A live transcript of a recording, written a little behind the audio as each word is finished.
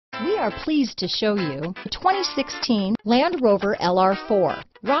We are pleased to show you the 2016 Land Rover LR4. The 2016 Land Rover LR4.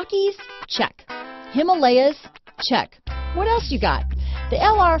 Rockies? Check. Himalayas? Check. What else you got? The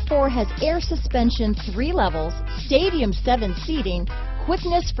LR4 has air suspension 3 levels, stadium 7 seating,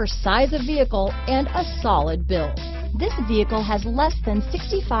 quickness for size of vehicle, and a solid build. This vehicle has less than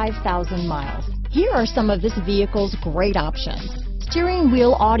 65,000 miles. Here are some of this vehicle's great options: steering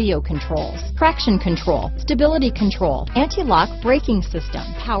wheel audio controls, traction control, stability control, anti-lock braking system,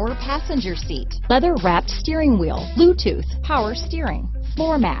 power passenger seat, leather-wrapped steering wheel, Bluetooth, power steering,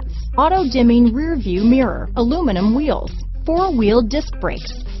 floor mats, auto-dimming rear view mirror, aluminum wheels, 4-wheel disc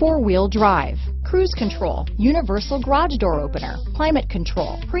brakes, 4-wheel drive, cruise control, universal garage door opener, climate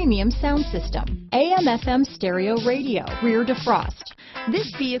control, premium sound system, AM/FM stereo radio, rear defrost.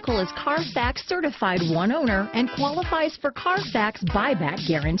 This vehicle is CARFAX certified one owner and qualifies for CARFAX buyback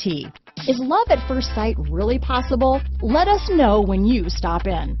guarantee. Is love at first sight really possible? Let us know when you stop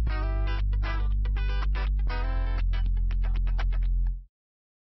in.